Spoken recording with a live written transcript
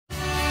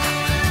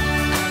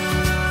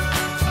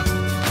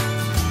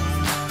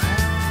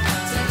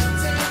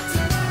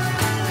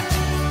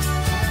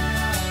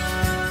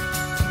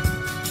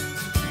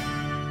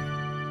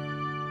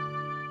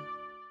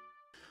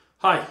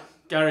Hi,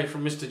 Gary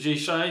from Mr. G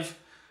Shave,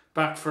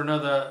 back for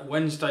another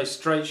Wednesday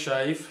straight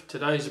shave.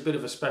 Today's a bit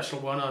of a special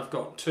one. I've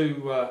got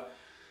two.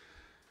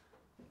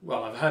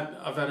 I've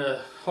had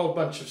a whole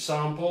bunch of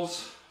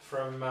samples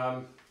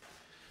from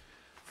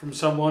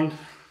someone,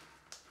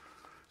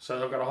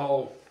 so I've got a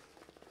whole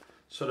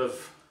sort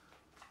of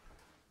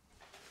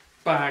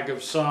bag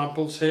of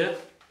samples here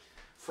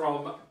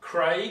from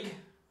Craig.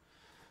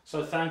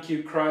 So thank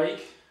you,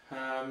 Craig.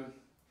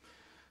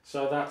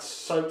 So that's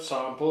soap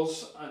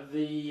samples.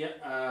 The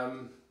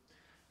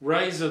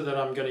razor that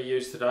I'm going to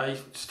use today,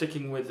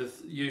 sticking with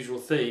the usual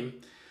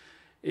theme,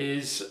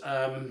 is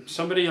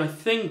somebody I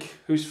think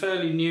who's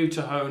fairly new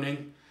to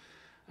honing,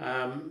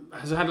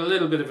 has had a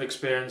little bit of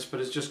experience but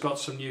has just got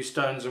some new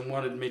stones and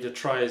wanted me to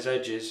try his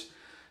edges.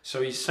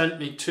 So he sent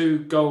me two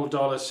gold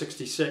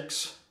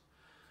 $66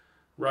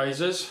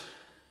 razors.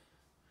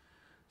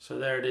 So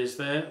there it is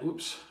there.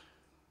 Oops.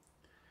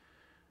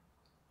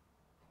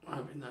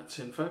 Hoping that's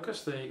in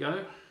focus. There you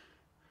go.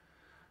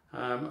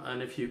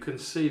 And if you can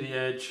see the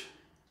edge,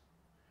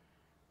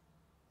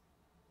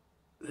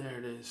 there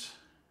it is.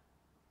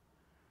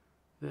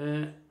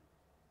 There.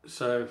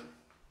 So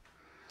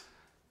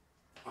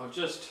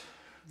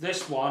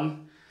this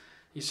one,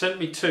 he sent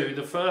me two.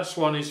 The first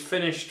one is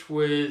finished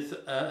with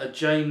a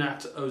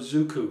Jnat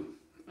Ozuku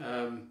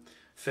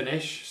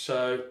finish.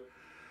 So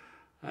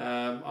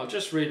I'll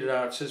just read it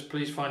out. It says,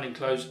 please find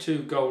enclosed two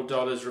gold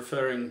dollars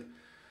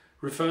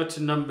refer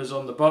to numbers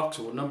on the box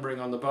or numbering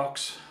on the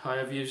box. I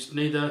have used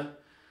neither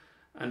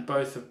and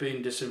both have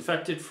been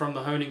disinfected from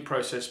the honing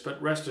process,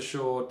 but rest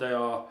assured they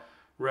are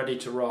ready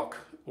to rock,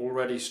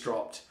 already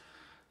stropped.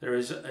 There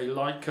is a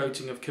light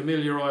coating of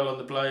camellia oil on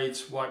the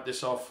blades. Wipe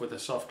this off with a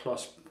soft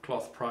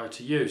cloth prior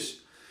to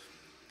use.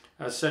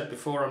 As said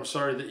before, I'm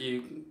sorry that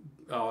you...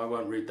 Oh, I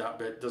won't read that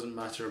bit, doesn't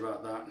matter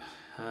about that.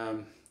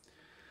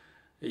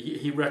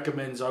 He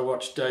recommends I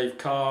watch Dave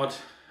Card,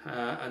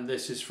 and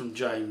this is from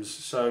James.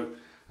 So,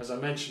 as I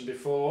mentioned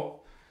before,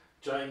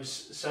 James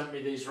sent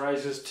me these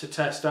razors to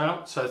test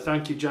out. So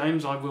thank you,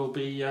 James. I will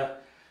be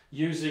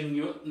using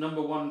your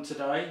number one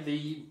today.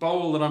 The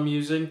bowl that I'm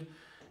using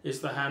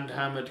is the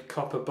hand-hammered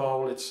copper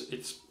bowl.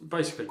 It's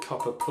basically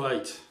copper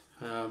plate.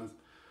 I'm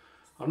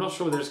not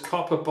sure there's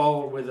copper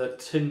bowl with a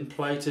tin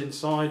plate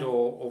inside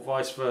or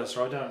vice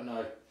versa. I don't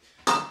know.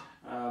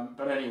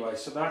 But anyway,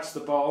 so that's the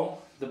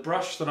bowl. The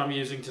brush that I'm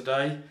using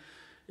today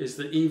is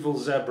the Evil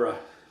Zebra.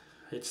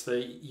 It's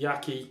the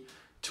Yaqi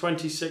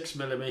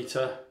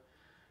 26mm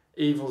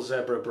Evil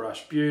Zebra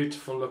brush.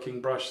 Beautiful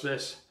looking brush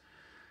this.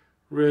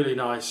 Really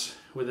nice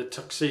with a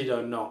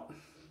tuxedo knot.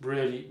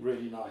 Really,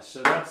 really nice.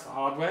 So that's the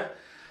hardware.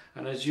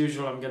 And as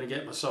usual, I'm going to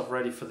get myself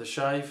ready for the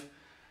shave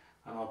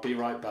and I'll be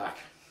right back.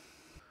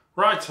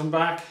 Right, I'm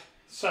back.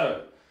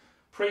 So,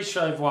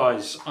 pre-shave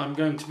wise, I'm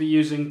going to be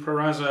using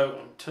Proraso.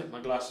 I'll take my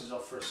glasses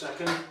off for a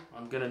second.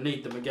 I'm going to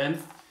need them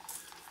again.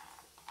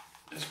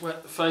 Just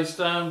wet the face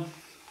down.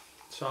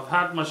 So I've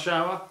had my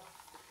shower,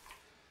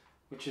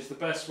 which is the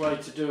best way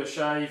to do a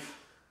shave.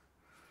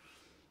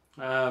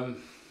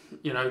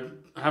 You know,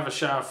 have a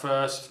shower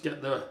first,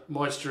 get the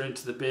moisture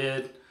into the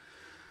beard,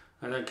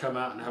 and then come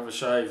out and have a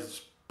shave.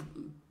 It's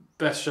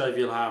best shave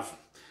you'll have.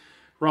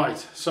 Right,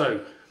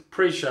 so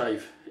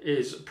pre-shave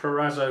is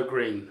Proraso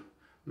Green,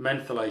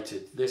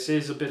 mentholated. This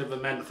is a bit of a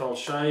menthol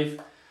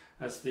shave,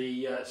 as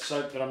the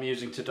soap that I'm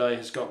using today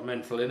has got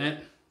menthol in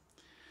it.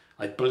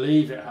 I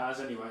believe it has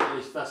anyway, at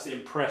least that's the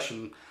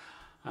impression.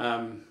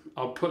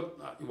 I'll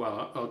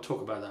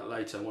talk about that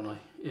later when I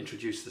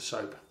introduce the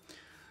soap.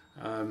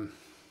 So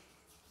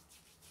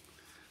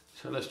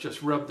let's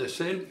just rub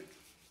this in.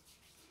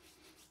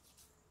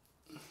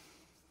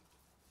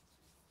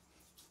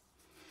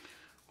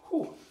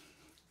 Whew.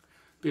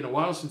 Been a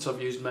while since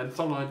I've used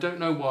menthol and I don't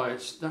know why.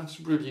 That's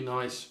really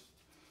nice.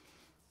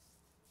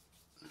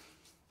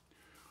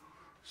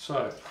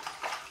 So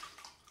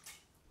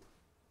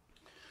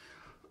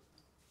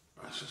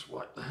let's just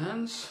wipe the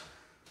hands.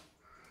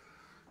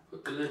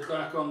 Put the lid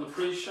back on the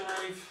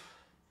pre-shave.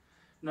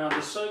 Now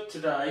the soap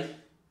today,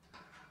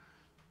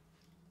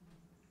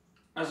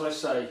 as I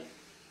say,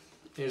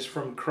 is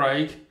from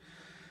Craig.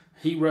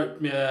 He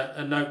wrote me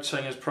a note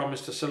saying, as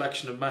promised, a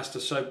selection of master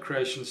soap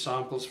creation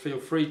samples. Feel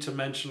free to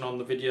mention on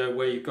the video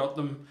where you got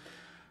them.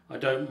 I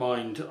don't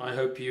mind. I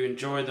hope you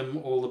enjoy them.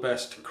 All the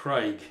best,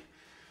 Craig.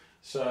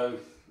 So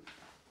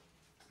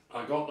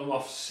I got them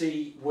off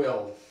C.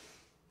 Will.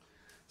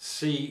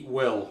 C.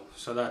 Will.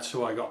 So that's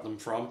who I got them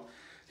from.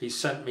 He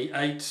sent me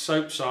 8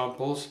 soap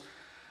samples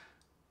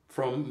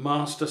from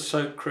Master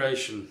Soap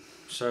Creation.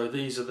 So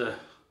these are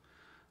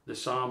the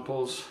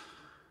samples.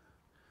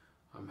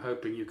 I'm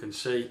hoping you can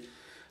see.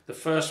 The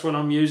first one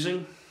I'm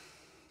using,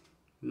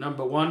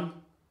 number 1.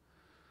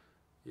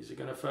 Is it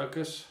going to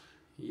focus?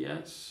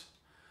 Yes.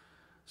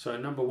 So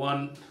number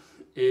 1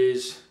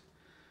 is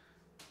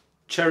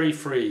Cherry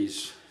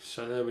Freeze.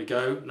 So there we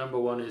go. Number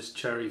 1 is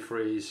Cherry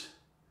Freeze.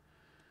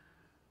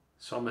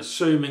 So I'm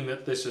assuming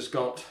that this has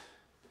got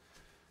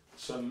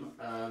some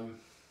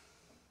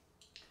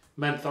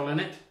menthol in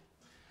it.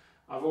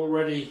 I've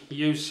already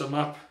used some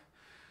up.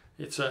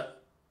 It's a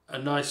a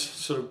nice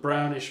sort of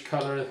brownish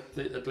colour,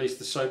 at least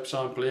the soap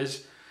sample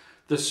is.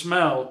 The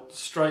smell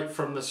straight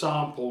from the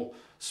sample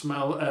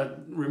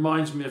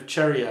reminds me of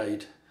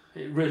Cherryade.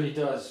 It really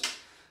does.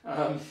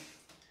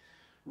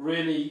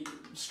 Really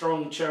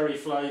strong cherry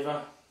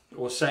flavour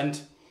or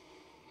scent,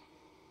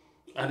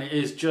 and it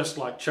is just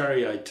like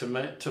Cherryade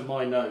to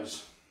my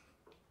nose.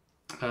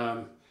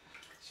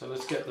 So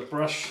let's get the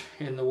brush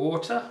in the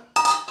water,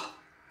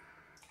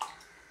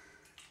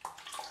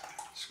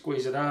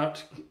 squeeze it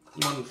out,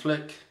 one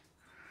flick,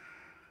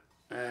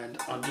 and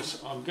I'm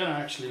going to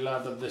actually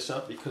lather this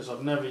up because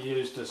I've never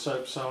used a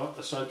soap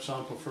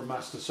sample from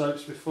Master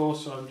Soaps before,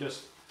 so I'm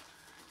just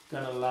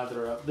going to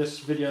lather it up. This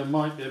video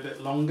might be a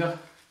bit longer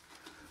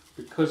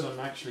because I'm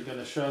actually going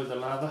to show the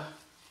lather,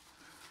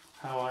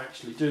 how I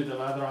actually do the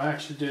lather. I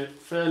actually do it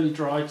fairly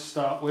dry to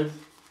start with,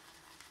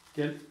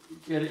 get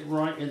it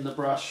right in the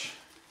brush,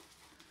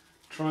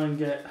 try and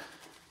get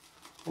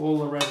all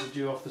the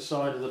residue off the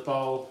side of the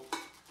bowl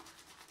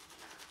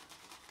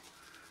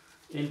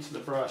into the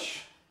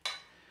brush,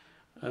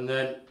 and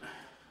then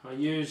I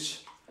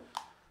use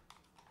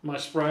my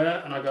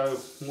sprayer and I go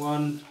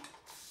 1,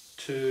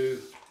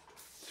 2,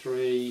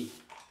 3,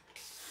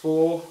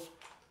 4,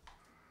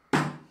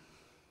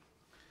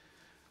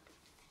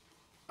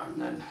 and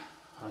then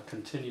I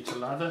continue to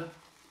lather.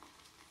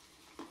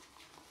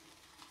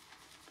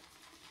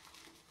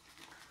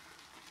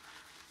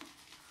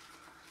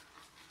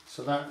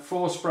 So that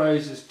 4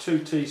 sprays is 2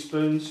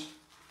 teaspoons.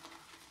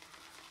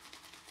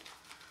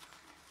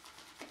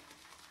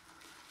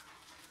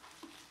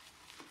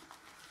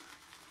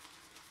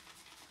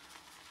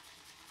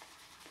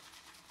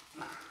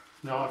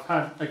 Now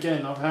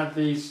I've had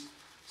these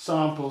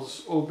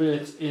samples,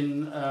 albeit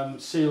in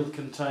sealed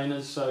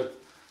containers, so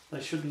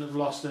they shouldn't have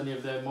lost any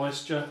of their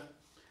moisture.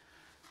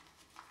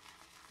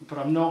 But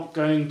I'm not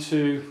going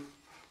to,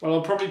 well,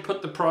 I'll probably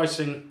put the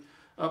pricing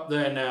up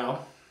there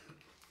now.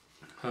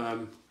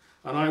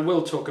 And I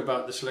will talk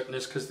about the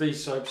slickness because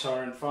these soaps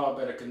are in far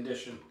better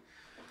condition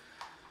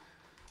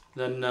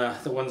than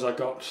the ones I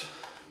got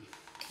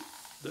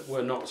that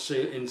were not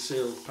in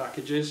sealed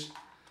packages.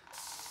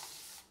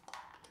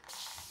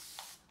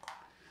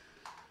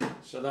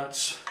 So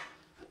that's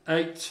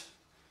 8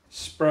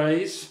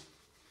 sprays,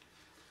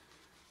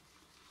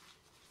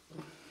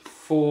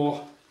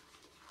 4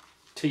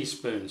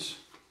 teaspoons.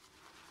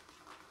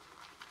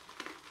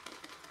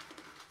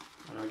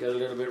 And I'll get a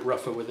little bit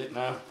rougher with it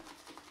now.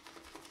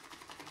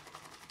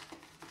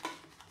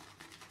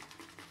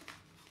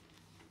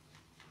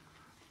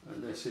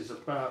 And this is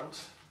about,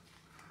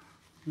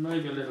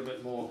 maybe a little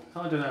bit more.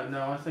 I don't know,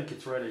 no, I think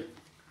it's ready.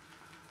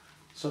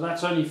 So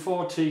that's only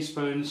 4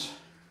 teaspoons.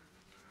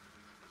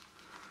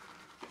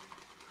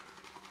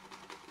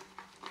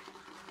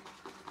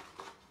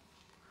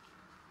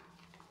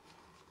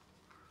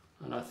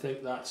 And I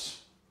think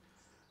that's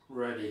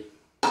ready.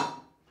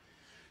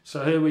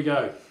 So here we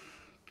go.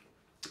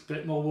 A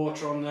bit more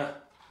water on the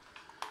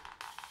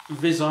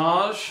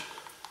visage.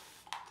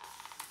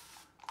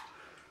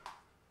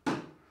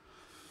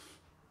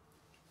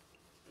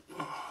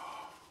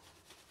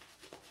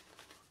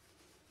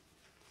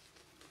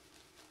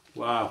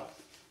 Wow.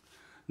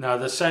 Now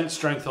the scent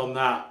strength on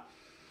that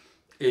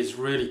is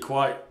really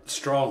quite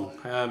strong.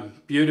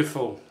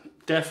 Beautiful.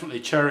 Definitely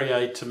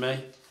Cherryade to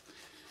me.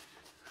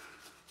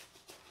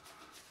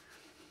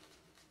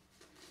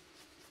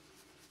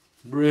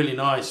 Really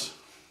nice.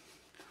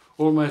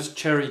 Almost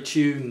cherry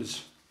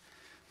tunes.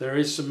 There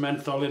is some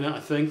menthol in it,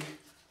 I think.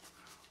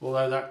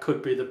 Although that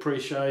could be the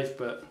pre-shave,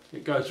 but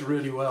it goes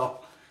really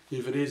well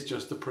if it is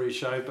just the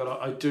pre-shave. But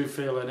I do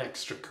feel an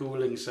extra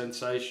cooling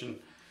sensation.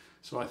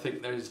 So I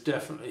think there is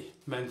definitely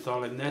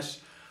menthol in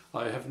this.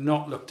 I have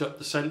not looked up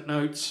the scent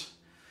notes.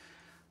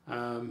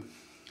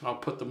 I'll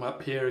put them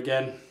up here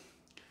again.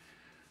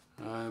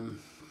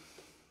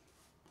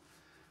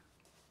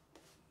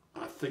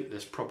 I think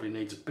this probably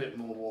needs a bit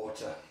more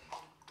water.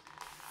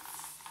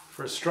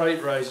 For a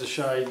straight razor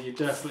shave, you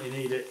definitely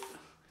need it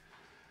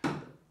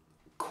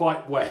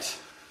quite wet.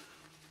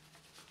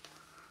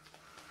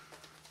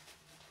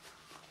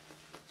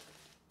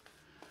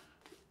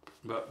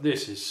 But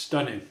this is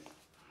stunning.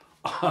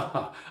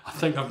 I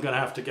think I'm going to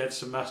have to get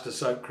some Master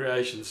Soap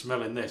Creation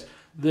smelling this.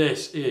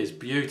 This is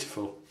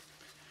beautiful.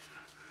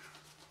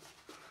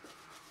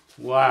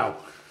 Wow.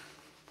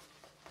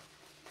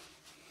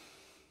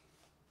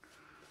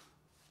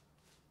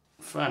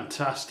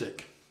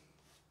 Fantastic.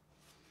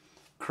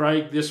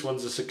 Craig, this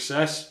one's a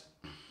success.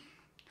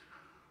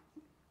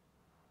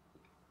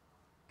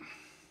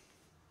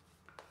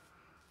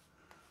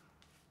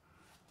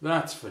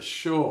 That's for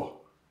sure.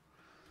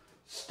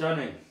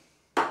 Stunning.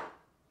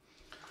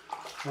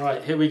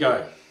 Right, here we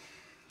go.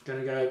 Going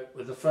to go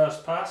with the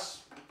first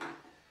pass.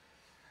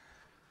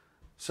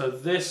 So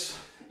this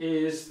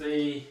is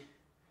the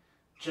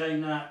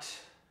Jnat.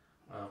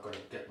 Oh, I've got to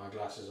get my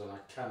glasses on. I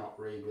cannot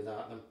read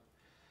without them.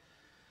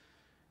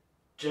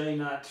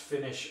 Jnat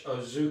Finish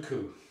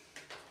Ozuku.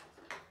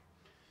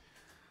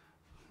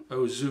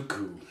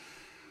 Ozuku.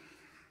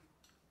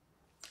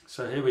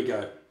 So here we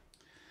go.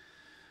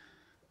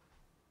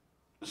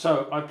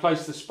 So I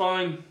place the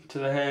spine to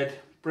the head,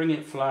 bring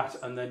it flat,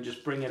 and then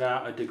just bring it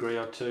out a degree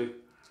or two.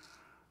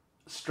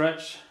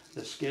 Stretch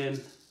the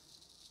skin.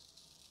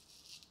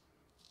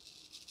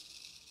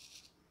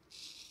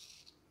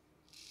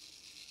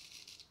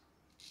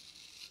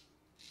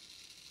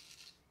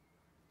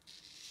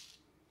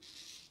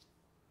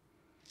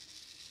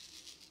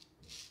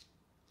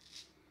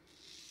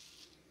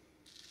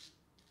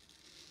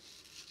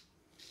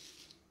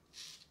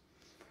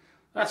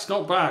 That's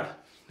not bad.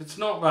 It's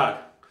not bad.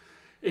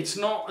 It's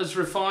not as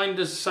refined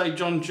as, say,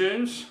 John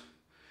June's,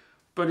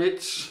 but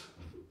it's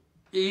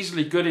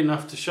easily good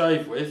enough to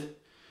shave with.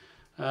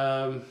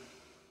 But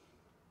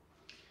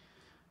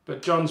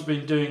John's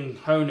been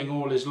honing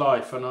all his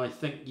life, and I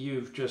think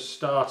you've just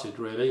started,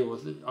 really. Or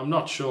I'm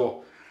not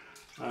sure.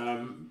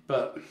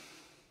 But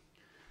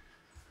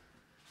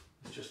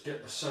let's just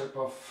get the soap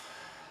off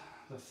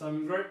the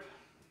thumb grip.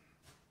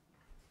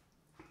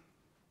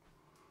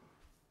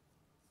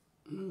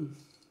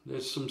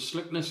 There's some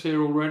slickness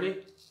here already.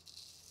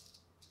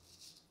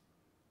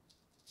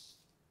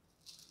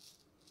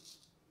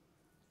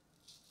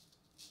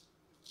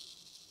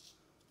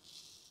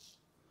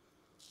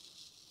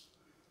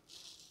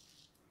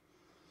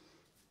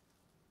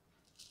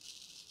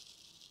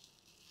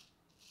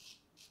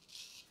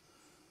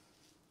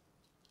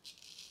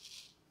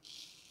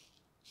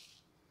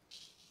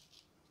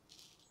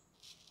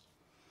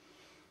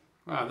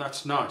 Wow,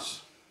 that's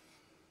nice.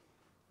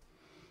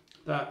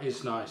 That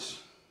is nice.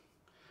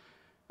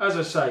 As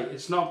I say,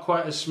 it's not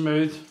quite as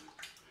smooth.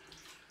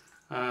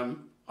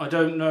 I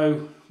don't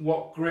know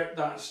what grit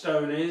that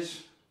stone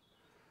is.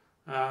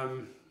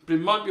 But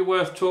it might be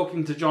worth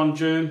talking to John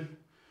June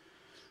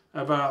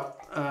about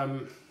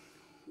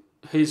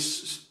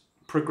his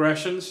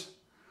progressions.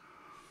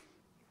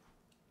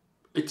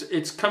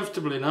 It's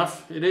comfortable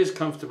enough. It is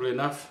comfortable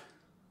enough.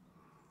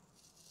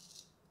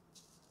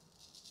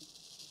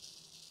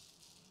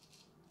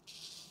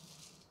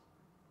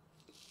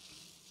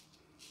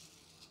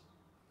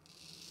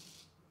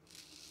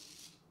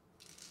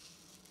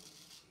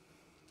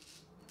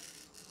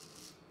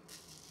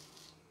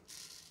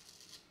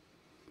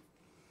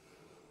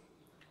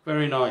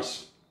 Very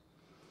nice.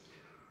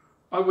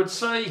 I would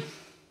say,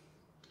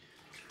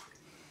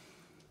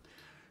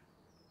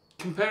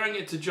 comparing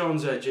it to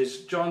John's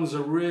edges, John's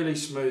are really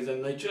smooth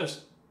and they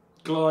just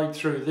glide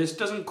through. This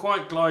doesn't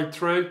quite glide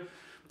through,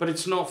 but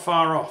it's not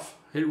far off.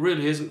 It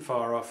really isn't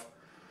far off.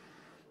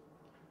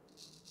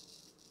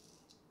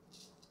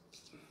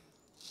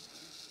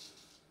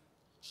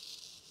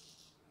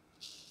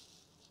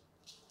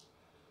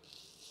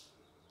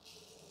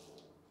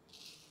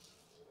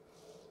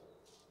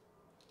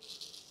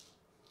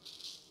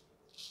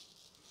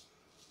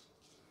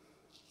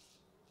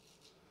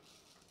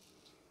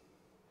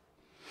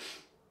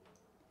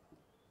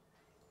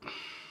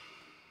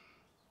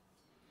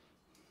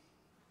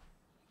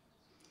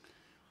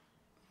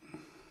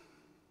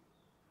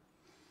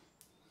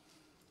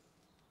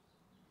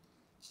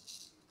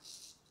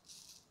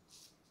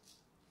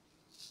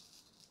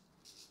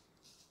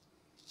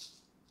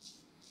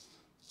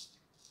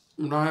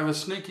 And I have a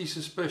sneaky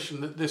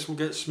suspicion that this will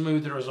get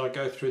smoother as I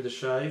go through the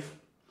shave.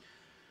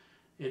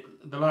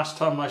 The last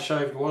time I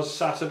shaved was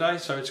Saturday,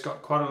 so it's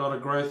got quite a lot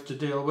of growth to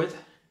deal with.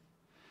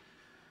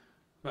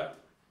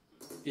 But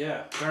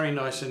yeah, very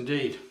nice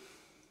indeed.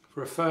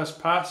 For a first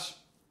pass,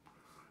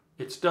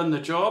 it's done the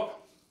job.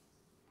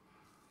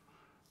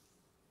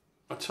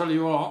 I tell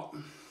you what,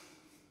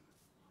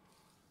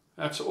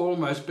 that's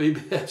almost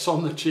BBS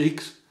on the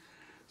cheeks.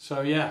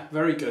 So yeah,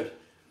 very good,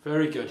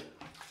 very good.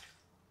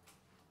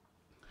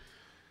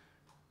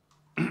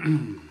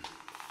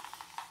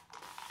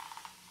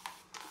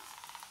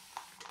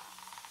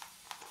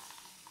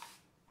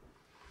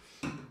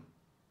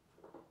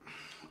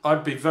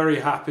 I'd be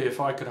very happy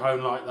if I could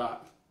hone like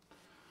that.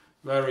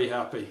 Very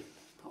happy.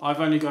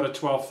 I've only got a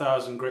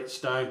 12,000 grit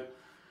stone,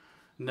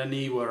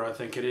 Naniwa I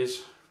think it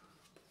is.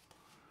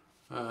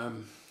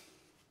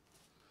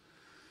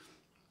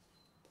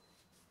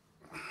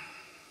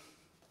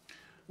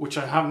 Which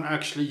I haven't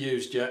actually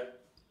used yet.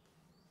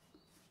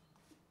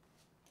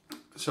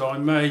 So I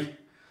may,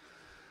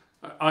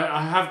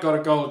 I have got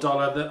a gold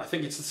dollar that I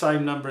think it's the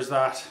same number as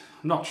that.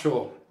 I'm not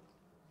sure.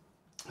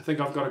 I think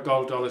I've got a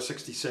gold dollar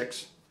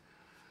 66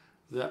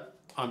 that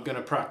I'm going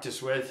to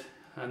practice with,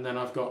 and then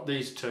I've got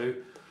these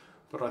two,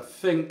 but I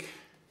think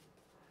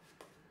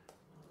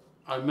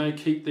I may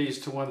keep these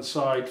to one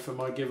side for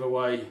my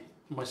giveaway,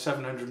 my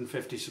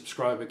 750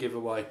 subscriber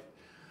giveaway,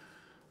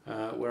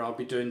 where I'll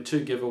be doing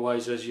 2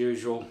 giveaways as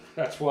usual.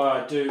 That's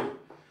why I do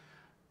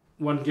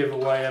one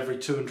giveaway every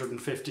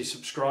 250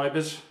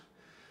 subscribers,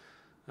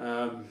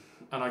 and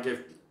I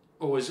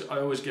always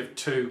give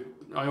 2.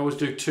 I always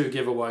do 2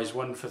 giveaways,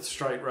 one for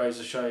straight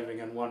razor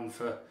shaving and one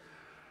for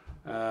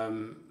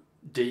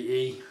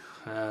DE.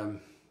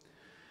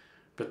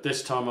 But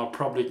this time I'll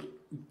probably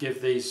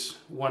give these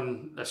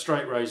a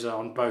straight razor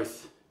on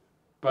both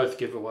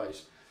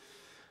giveaways.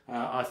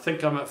 I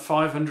think I'm at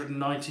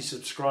 590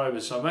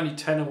 subscribers, so I'm only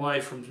 10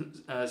 away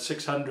from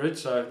 600,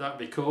 so that'd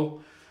be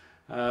cool.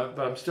 but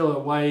I'm still a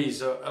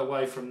ways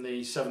away from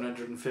the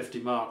 750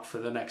 mark for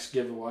the next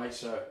giveaway.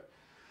 So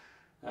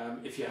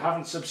if you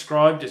haven't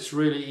subscribed, it's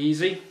really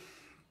easy.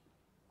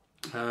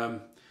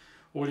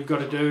 All you've got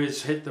to do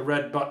is hit the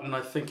red button.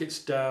 I think it's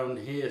down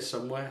here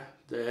somewhere,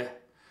 there.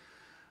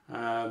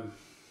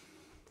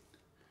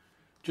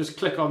 Just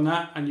click on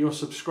that and you're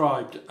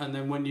subscribed, and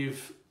then when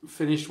you've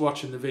finished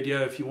watching the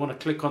video, if you want to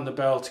click on the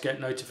bell to get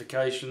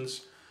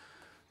notifications,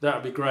 that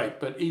would be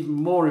great. But even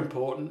more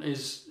important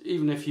is,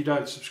 even if you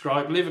don't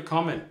subscribe, leave a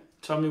comment.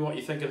 Tell me what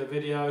you think of the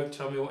video,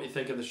 tell me what you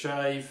think of the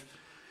shave.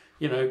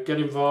 You know,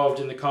 get involved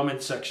in the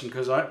comment section,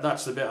 because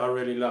that's the bit I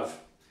really love.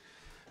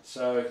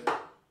 So,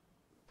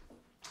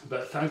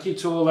 but thank you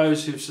to all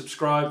those who've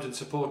subscribed and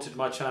supported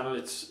my channel.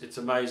 It's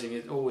amazing.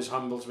 It always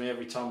humbles me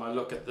every time I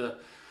look at the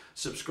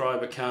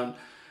subscriber count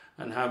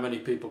and how many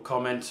people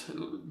comment.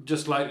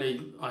 Just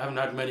lately, I haven't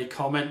had many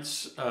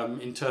comments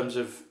in terms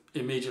of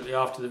immediately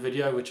after the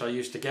video, which I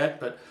used to get,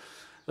 but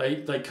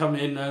they come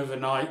in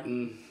overnight,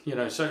 and you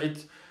know, so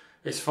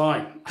it's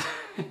fine.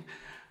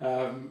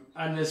 And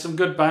there's some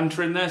good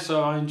banter in there,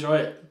 so I enjoy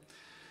it.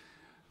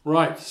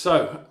 Right,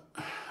 so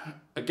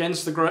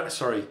across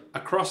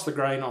the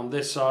grain on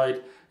this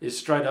side is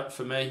straight up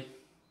for me.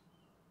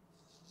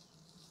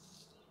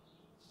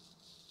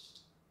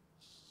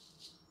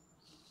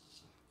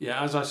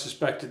 Yeah, as I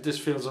suspected, this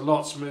feels a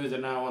lot smoother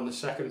now on the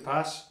second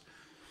pass.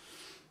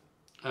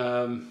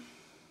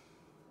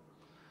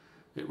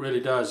 It really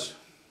does.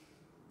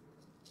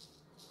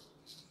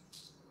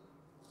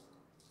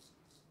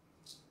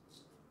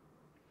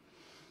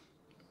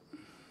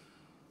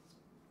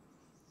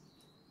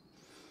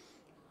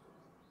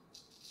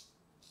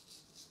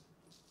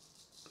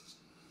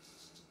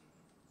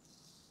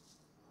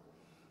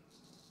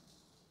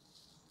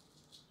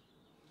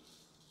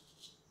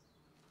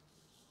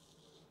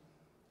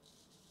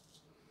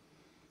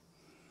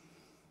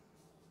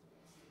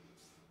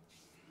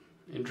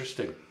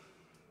 Interesting.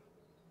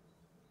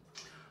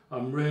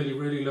 I'm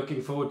really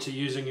looking forward to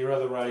using your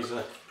other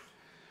razor,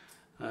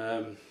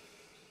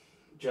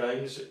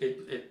 James.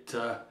 It'd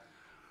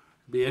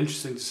be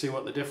interesting to see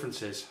what the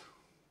difference is.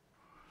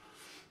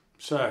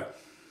 So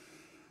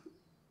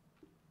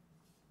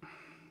I'm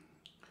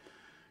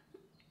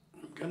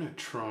gonna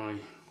try,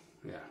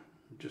 yeah,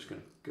 I'm just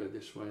gonna go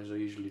this way as I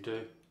usually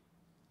do.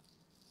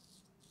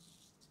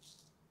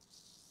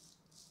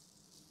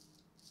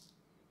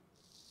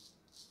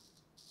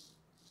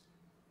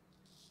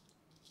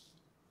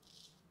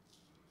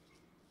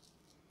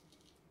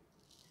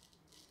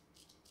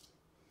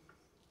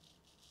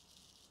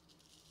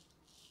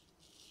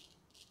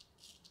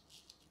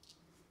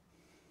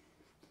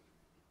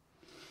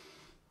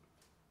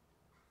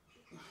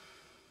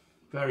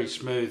 Very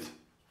smooth.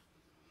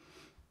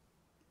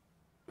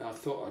 I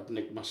thought I'd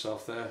nicked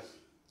myself there.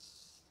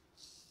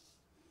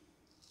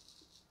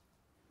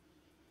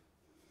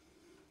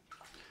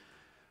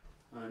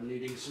 I'm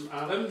needing some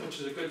alum, which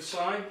is a good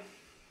sign.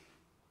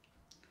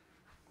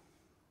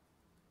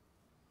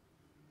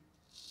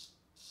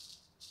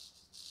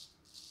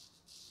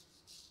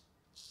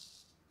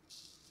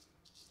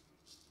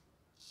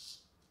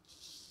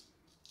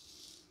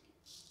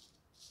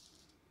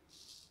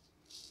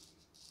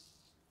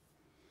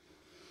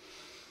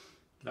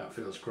 That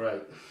feels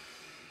great.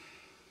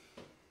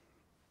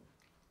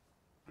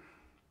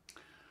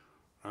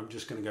 I'm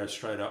just going to go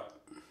straight up.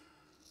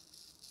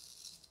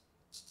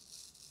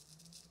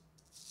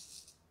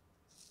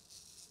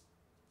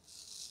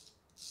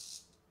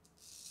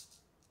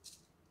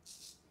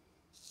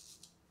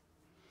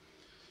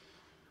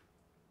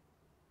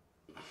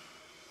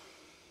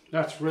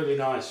 That's really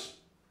nice.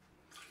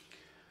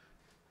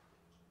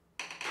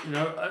 You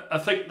know, I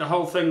think the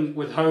whole thing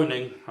with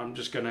honing, I'm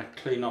just going to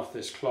clean off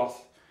this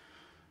cloth.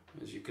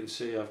 As you can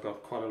see, I've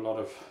got quite a lot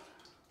of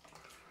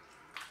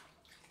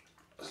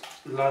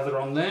lather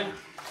on there,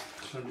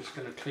 so I'm just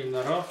going to clean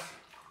that off.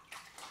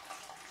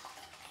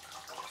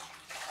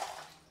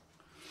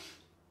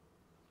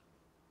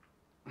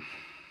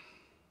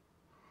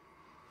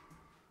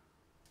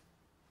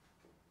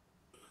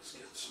 Let's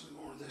get some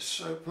more of this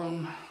soap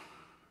on.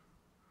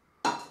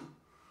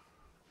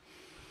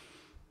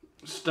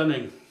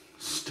 Stunning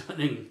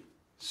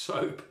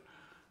soap.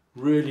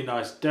 Really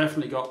nice.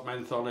 Definitely got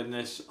menthol in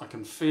this. I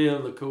can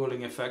feel the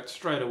cooling effect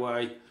straight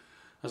away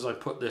as I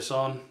put this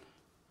on.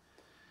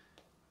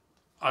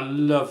 I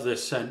love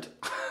this scent.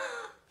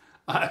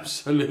 I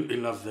absolutely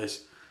love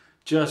this.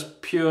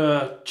 Just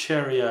pure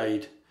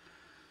Cherryade.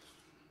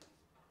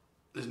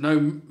 There's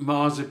no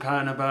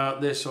marzipan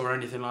about this or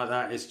anything like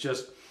that. It's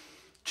just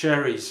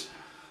cherries.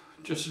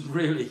 Just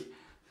really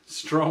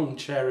strong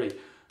cherry.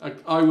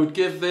 I would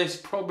give this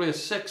probably a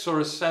 6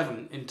 or a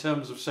 7 in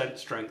terms of scent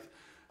strength.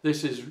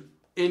 This is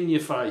in your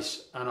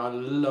face and I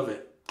love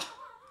it.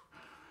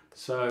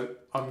 So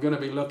I'm going to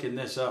be looking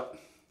this up,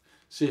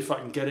 see if I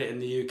can get it in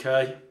the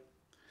UK.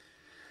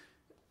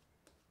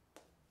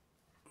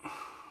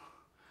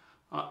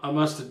 I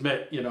must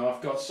admit, you know,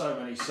 I've got so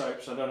many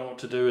soaps, I don't know what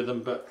to do with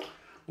them, but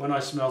when I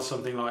smell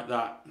something like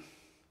that,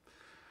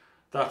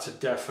 that's a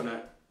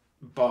definite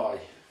buy.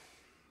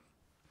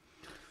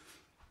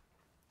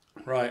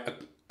 Right,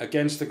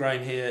 against the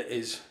grain here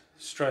is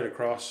straight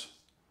across.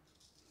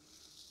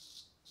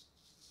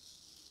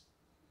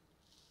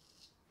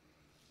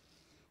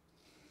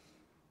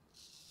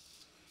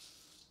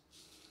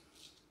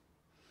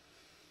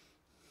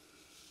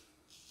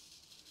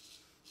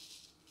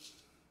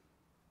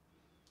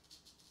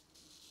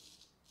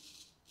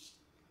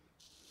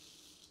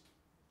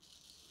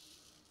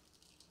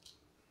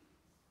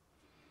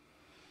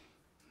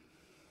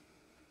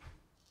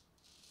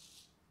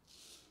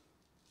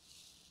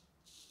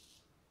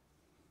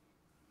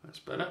 That's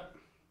better.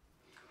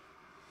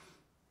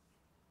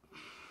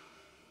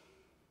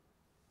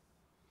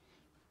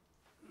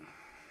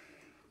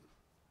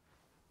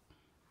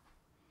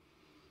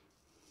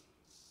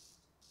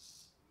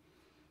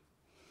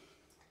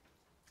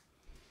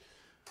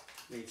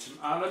 Need some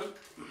alum.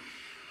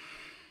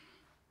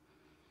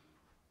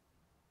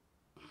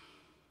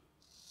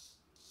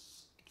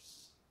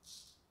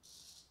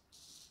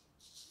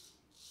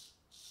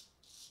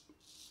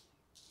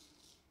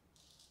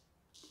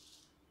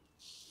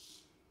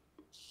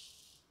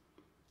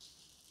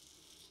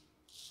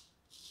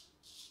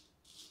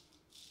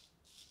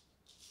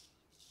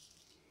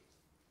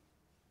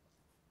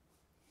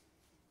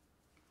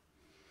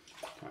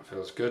 That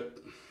feels good.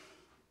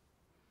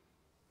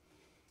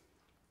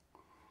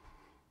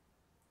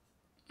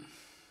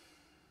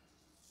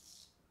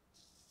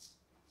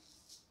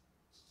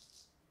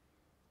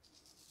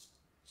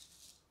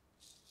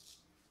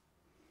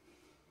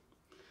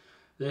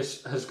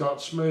 This has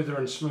got smoother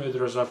and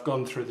smoother as I've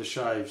gone through the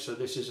shave, so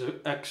this is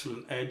an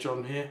excellent edge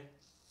on here.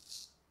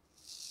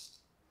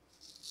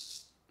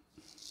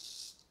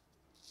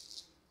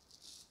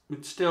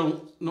 It's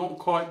still not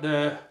quite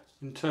there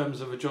in terms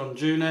of a John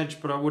June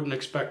edge, but I wouldn't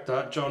expect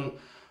that. John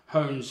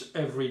hones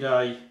every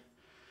day,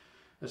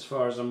 as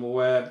far as I'm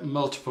aware,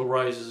 multiple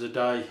razors a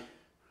day,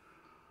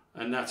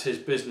 and that's his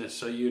business,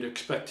 so you'd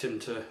expect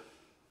him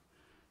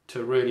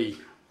to really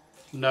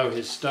know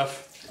his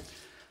stuff.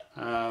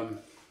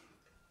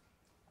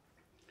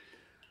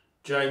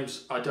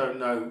 James, I don't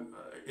know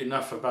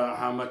enough about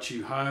how much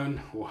you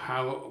hone or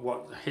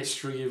what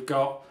history you've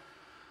got.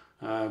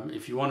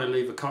 If you want to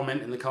leave a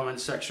comment in the comment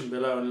section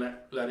below and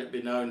let it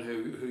be known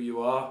who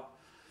you are,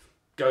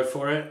 go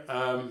for it.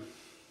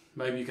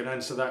 Maybe you can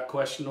answer that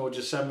question, or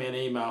just send me an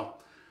email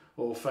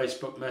or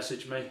Facebook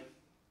message me.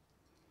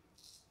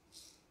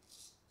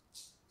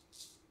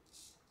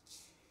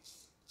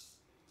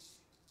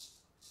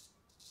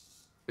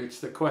 It's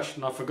the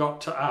question I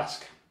forgot to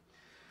ask.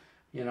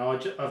 You know,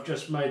 I've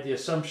just made the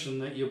assumption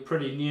that you're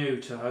pretty new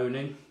to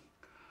honing.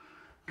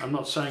 I'm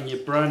not saying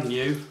you're brand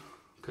new,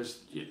 because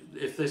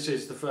if this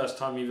is the first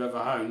time you've ever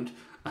honed,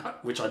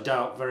 which I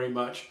doubt very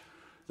much,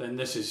 then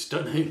this is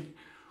stunning.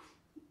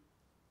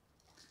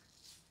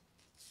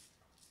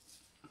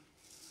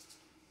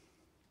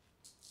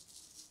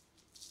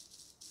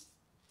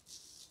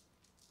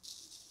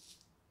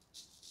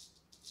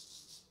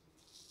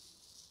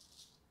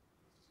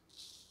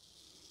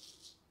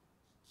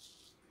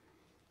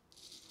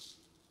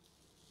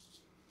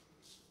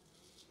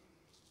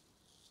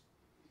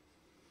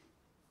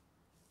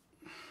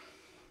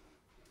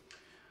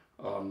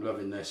 Oh, I'm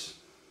loving this.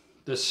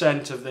 The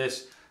scent of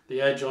this,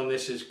 the edge on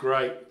this is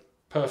great.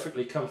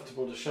 Perfectly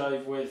comfortable to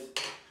shave with.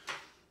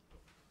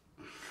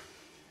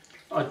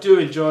 I do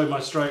enjoy my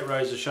straight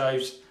razor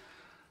shaves,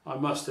 I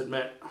must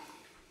admit.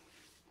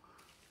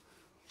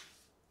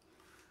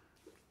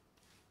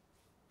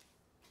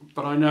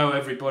 But I know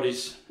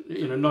everybody's,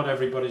 not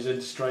everybody's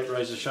into straight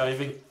razor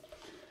shaving.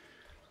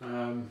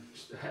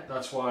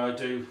 That's why I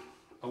do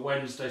a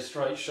Wednesday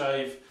straight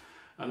shave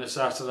and a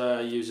Saturday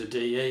I use a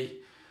DE,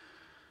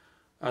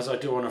 as I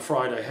do on a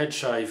Friday head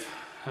shave.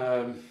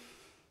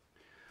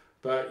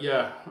 But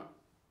yeah,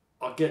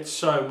 I get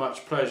so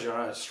much pleasure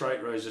out of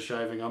straight razor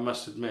shaving, I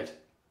must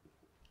admit.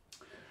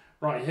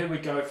 Right, here we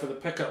go for the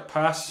pickup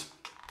pass.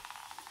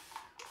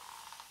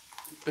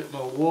 A bit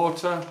more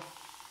water.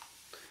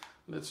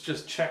 Let's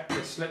just check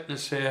the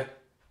slickness here.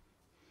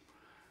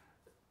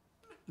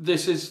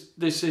 This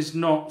is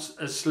not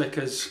as slick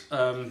as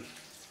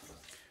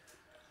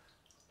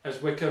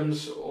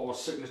Wickham's or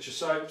signature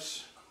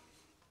soaps.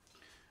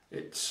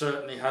 It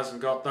certainly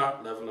hasn't got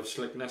that level of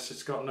slickness.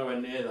 It's got nowhere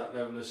near that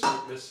level of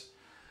slickness.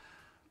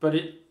 But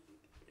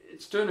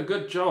it's doing a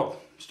good job.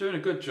 It's doing a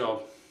good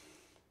job.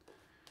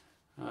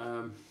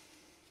 And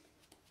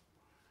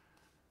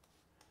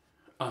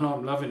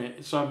I'm loving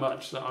it so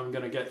much that I'm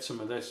going to get some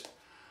of this.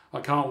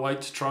 I can't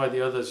wait to try the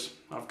others.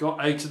 I've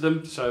got 8 of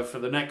them, so for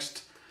the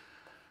next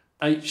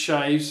 8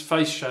 shaves,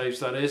 face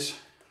shaves that is.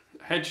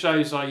 Head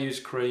shaves I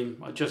use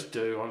cream. I just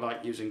do. I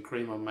like using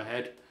cream on my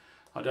head.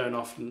 I don't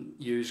often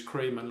use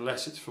cream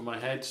unless it's for my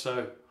head,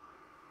 so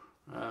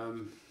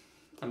and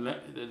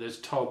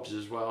there's tobs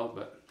as well,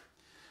 but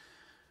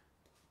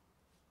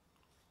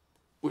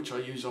which I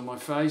use on my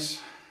face,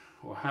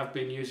 or have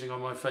been using on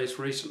my face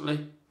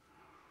recently.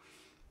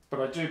 But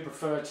I do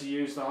prefer to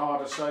use the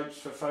harder soaps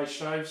for face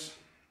shaves.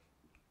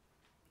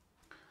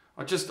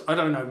 I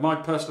don't know, my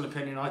personal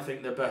opinion, I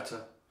think they're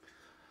better.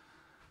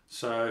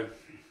 So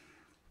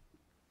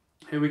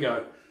here we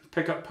go.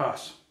 Pick up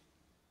pass.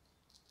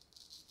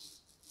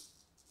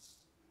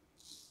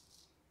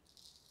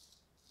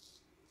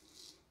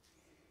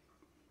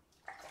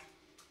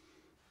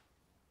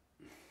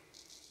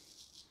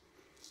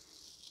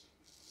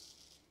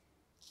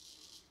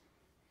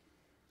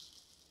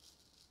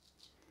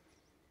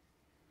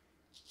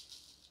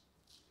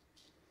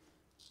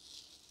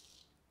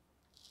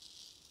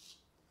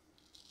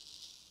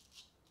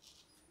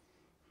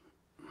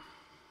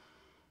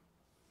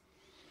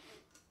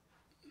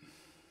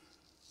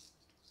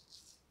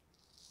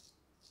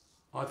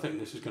 I think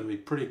this is going to be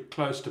pretty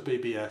close to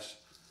BBS,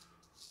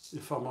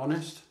 if I'm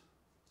honest.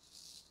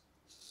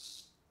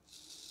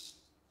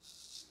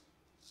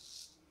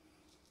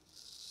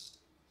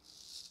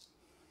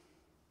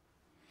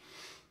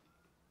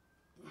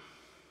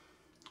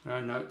 Oh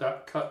no,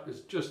 that cut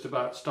is just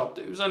about stopped.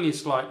 It was only a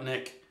slight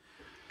nick.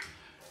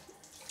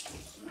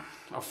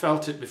 I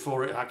felt it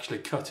before it actually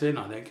cut in,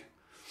 I think.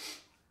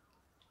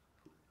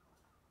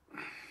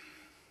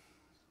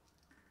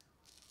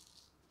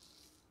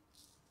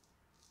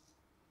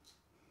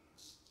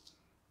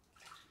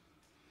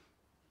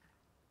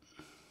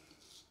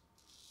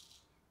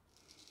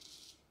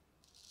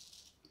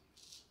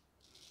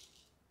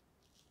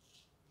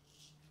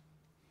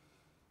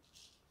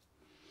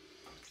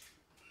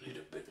 Need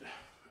a bit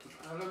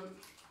of alum.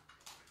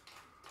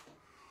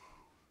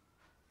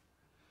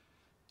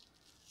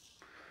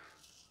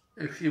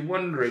 If you're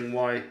wondering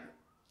why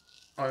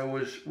I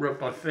always rub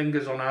my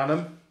fingers on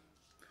alum,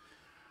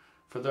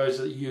 for those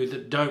of you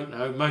that don't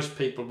know, most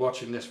people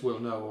watching this will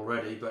know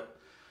already, but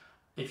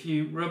if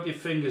you rub your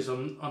fingers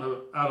on an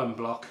alum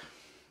block,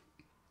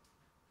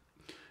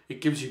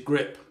 it gives you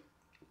grip.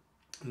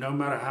 No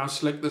matter how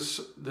slick the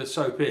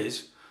soap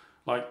is,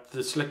 like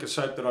the slicker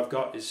soap that I've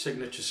got is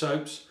Signature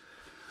Soaps,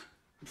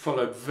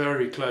 followed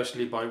very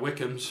closely by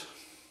Wickham's.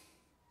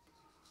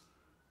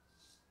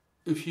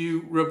 If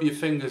you rub your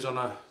fingers on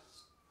a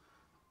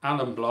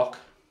alum block,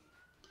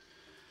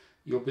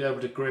 you'll be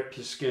able to grip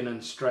your skin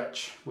and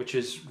stretch, which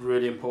is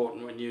really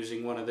important when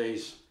using one of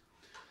these.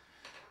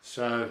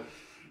 So,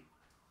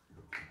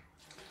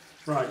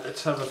 right,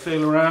 let's have a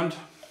feel around.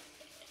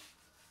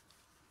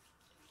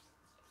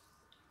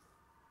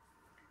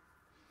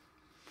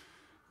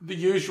 The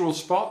usual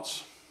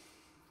spots,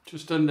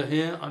 just under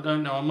here. I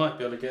don't know, I might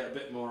be able to get a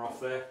bit more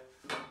off there.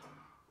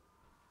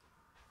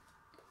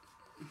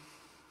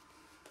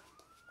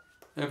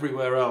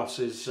 Everywhere else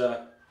is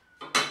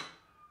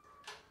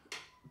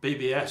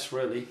BBS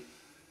really.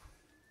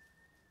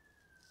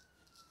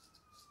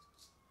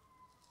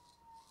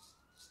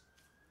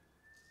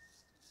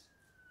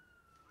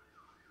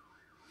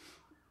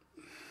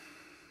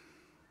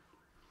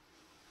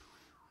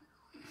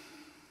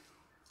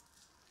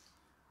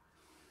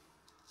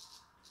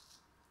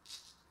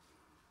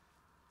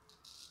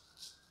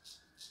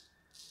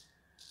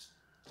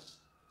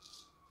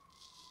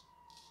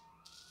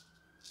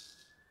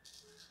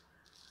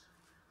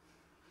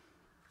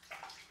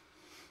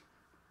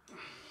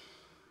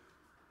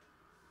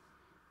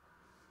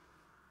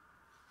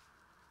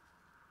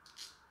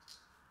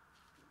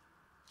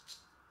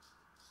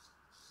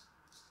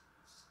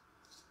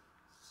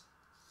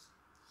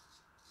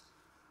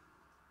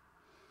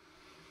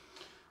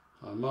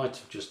 I might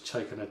have just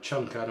taken a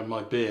chunk out of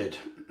my beard.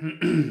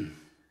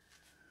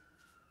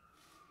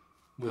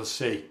 We'll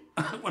see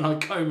when I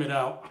comb it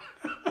out.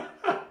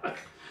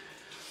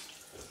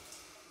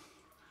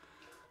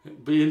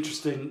 It'd be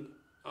interesting.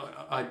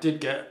 I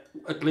did get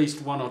at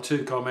least 1 or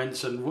 2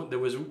 comments, and there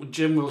was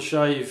Jim Will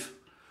Shave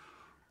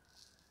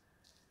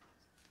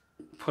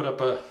put up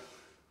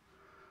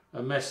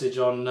a message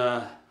on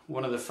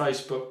one of the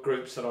Facebook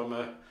groups that I'm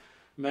a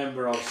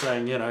member of,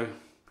 saying, you know,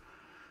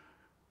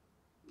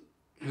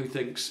 who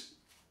thinks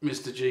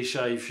Mr. G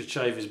Shave should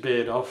shave his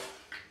beard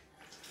off?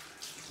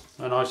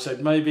 And I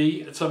said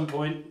maybe at some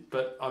point,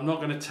 but I'm not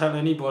going to tell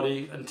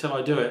anybody until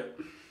I do it.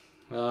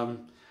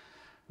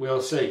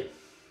 We'll see.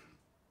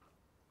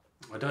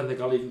 I don't think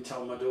I'll even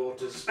tell my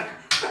daughters.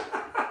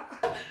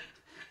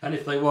 And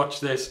if they watch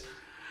this,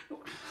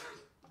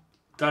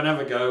 don't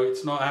have a go.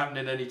 It's not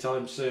happening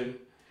anytime soon.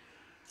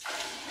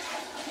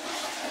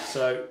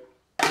 So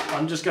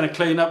I'm just going to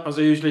clean up as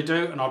I usually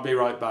do, and I'll be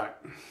right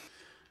back.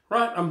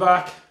 Right, I'm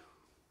back.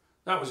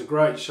 That was a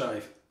great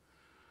shave.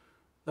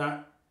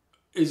 That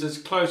is as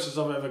close as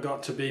I've ever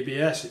got to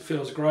BBS. It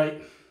feels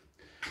great.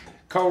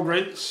 Cold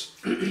rinse.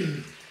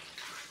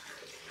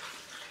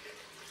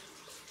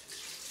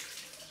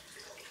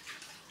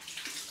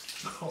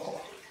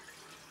 Oh.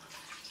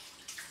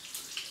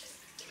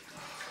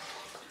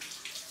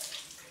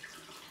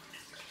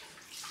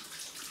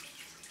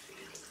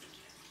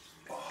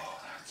 Oh,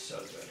 that's so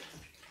good.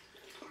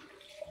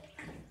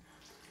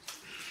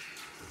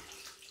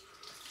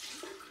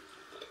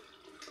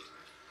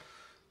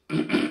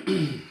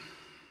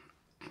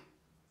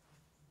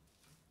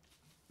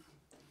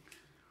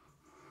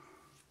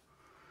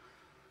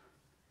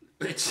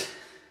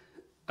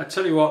 I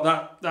tell you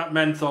what, that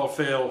menthol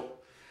feel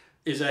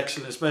is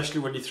excellent, especially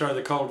when you throw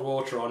the cold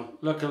water on.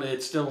 Luckily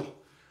it's still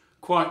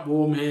quite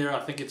warm here. I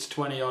think it's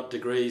 20 odd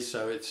degrees,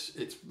 so it's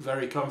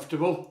very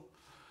comfortable.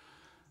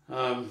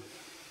 But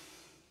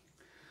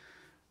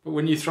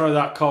when you throw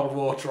that cold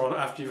water on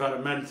after you've had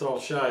a menthol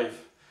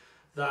shave,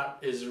 that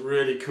is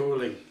really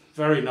cooling.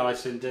 Very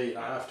nice indeed,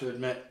 I have to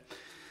admit.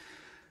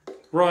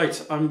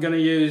 Right, I'm going to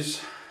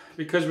use,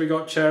 because we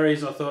got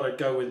cherries, I thought I'd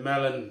go with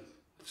melon.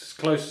 It's as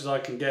close as I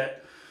can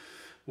get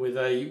with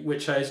a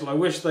witch hazel. I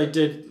wish they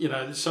did, you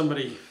know,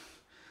 somebody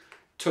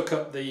took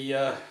up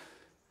the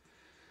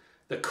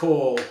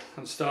call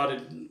and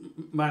started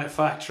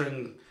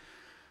manufacturing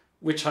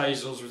witch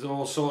hazels with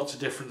all sorts of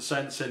different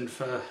scents in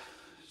for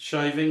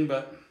shaving,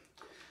 but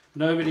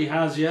nobody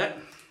has yet.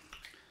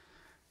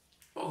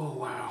 Oh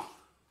wow.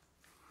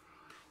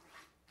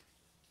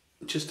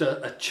 Just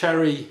a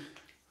cherry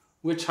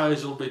witch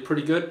hazel will be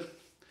pretty good.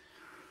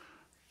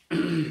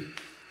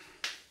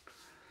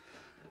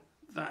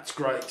 That's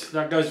great.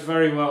 That goes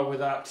very well with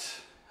that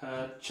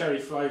cherry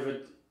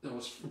flavoured,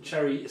 or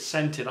cherry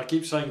scented. I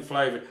keep saying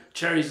flavoured.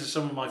 Cherries are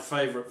some of my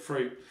favourite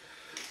fruit.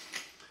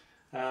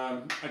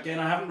 Again,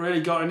 I haven't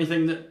really got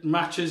anything that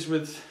matches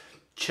with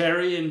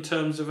cherry in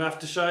terms of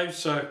aftershave,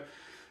 so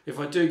if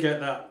I do get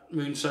that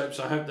moon soaps,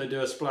 I hope they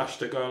do a splash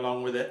to go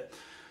along with it.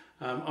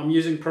 I'm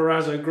using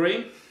Proraso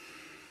Green.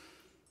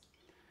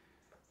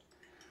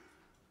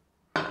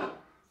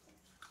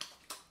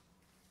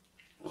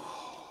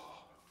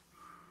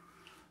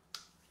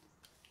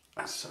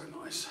 That's so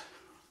nice.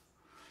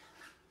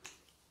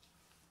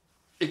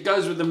 It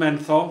goes with the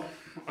menthol,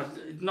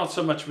 not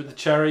so much with the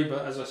cherry,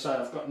 but as I say,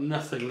 I've got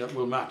nothing that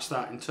will match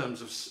that in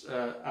terms of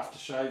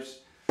aftershaves.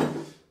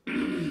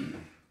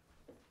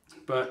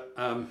 But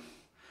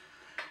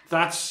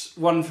that's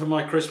one for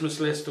my Christmas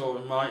list, or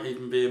I might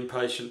even be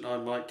impatient. I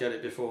might get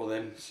it before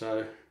then.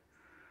 So,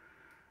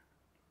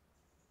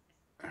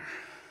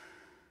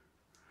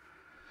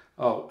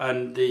 oh,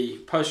 and the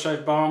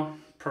post-shave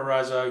balm,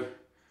 Proraso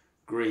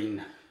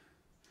Green.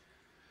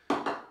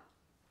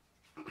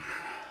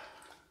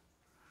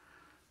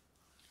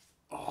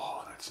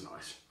 Oh, that's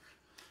nice.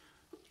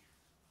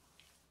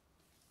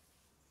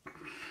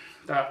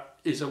 That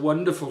is a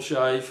wonderful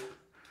shave.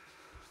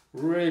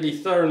 Really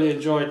thoroughly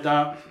enjoyed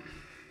that.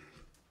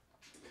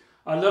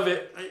 I love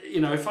it. You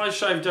know, if I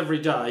shaved every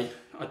day,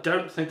 I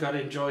don't think I'd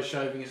enjoy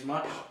shaving as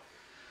much.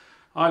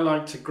 I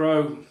like to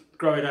grow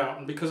it out,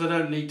 and because I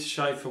don't need to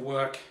shave for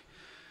work,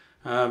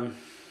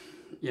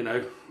 you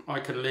know, I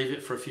can leave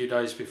it for a few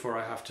days before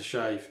I have to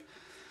shave.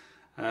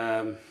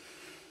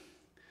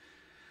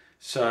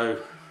 So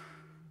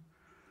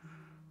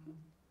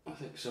I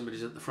think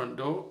somebody's at the front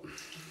door.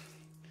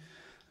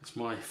 It's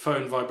my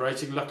phone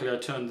vibrating. Luckily I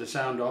turned the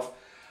sound off.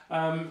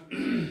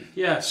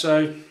 Yeah,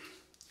 so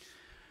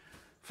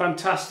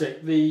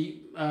fantastic. The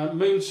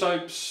moon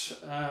soaps,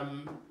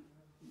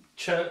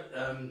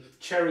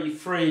 cherry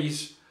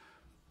freeze,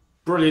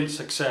 brilliant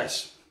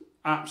success.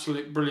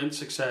 Absolute brilliant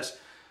success.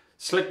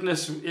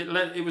 Slickness,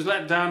 it was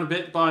let down a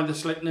bit by the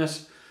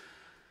slickness.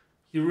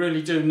 You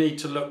really do need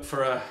to look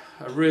for a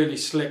really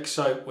slick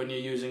soap when you're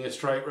using a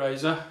straight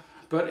razor,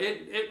 but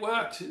it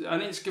worked,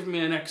 and it's given me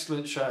an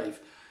excellent shave.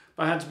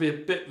 But I had to be a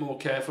bit more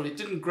careful. It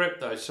didn't grip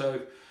though,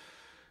 so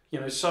you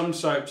know, some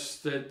soaps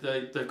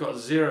they've got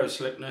zero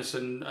slickness,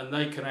 and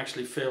they can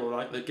actually feel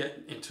like they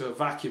get into a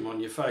vacuum on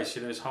your face.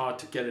 You know, it's hard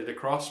to get it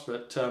across,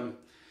 but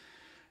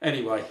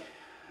anyway,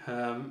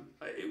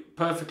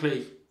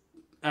 perfectly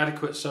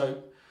adequate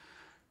soap.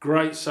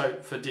 Great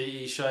soap for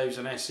DE shaves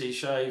and SE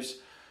shaves.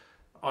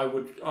 I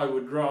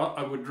would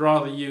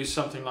rather use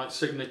something like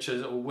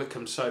Signature or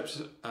Wickham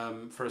soaps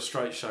for a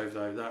straight shave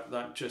though.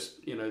 That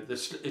just, you know,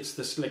 it's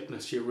the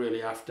slickness you're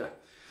really after.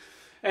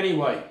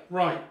 Anyway,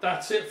 right,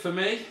 that's it for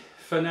me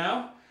for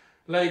now,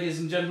 ladies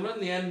and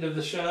gentlemen. The end of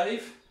the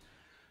shave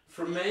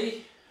from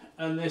me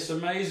and this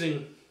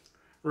amazing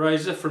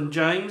razor from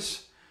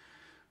James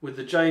with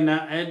the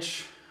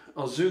Jnat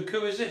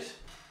Ozuku, is it?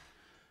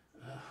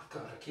 Oh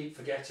God, I keep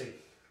forgetting.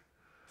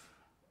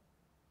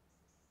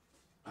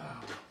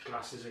 Oh,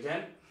 glasses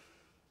again.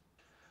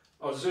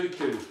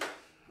 Ozuku.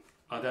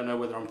 I don't know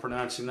whether I'm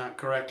pronouncing that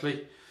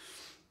correctly,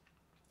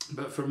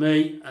 but for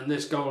me and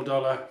this gold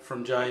dollar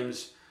from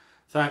James.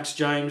 Thanks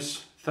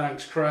James,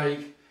 thanks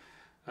Craig.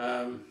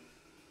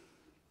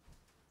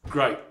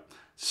 Great.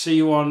 See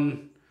you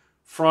on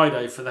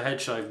Friday for the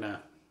head shave now.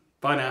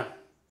 Bye now.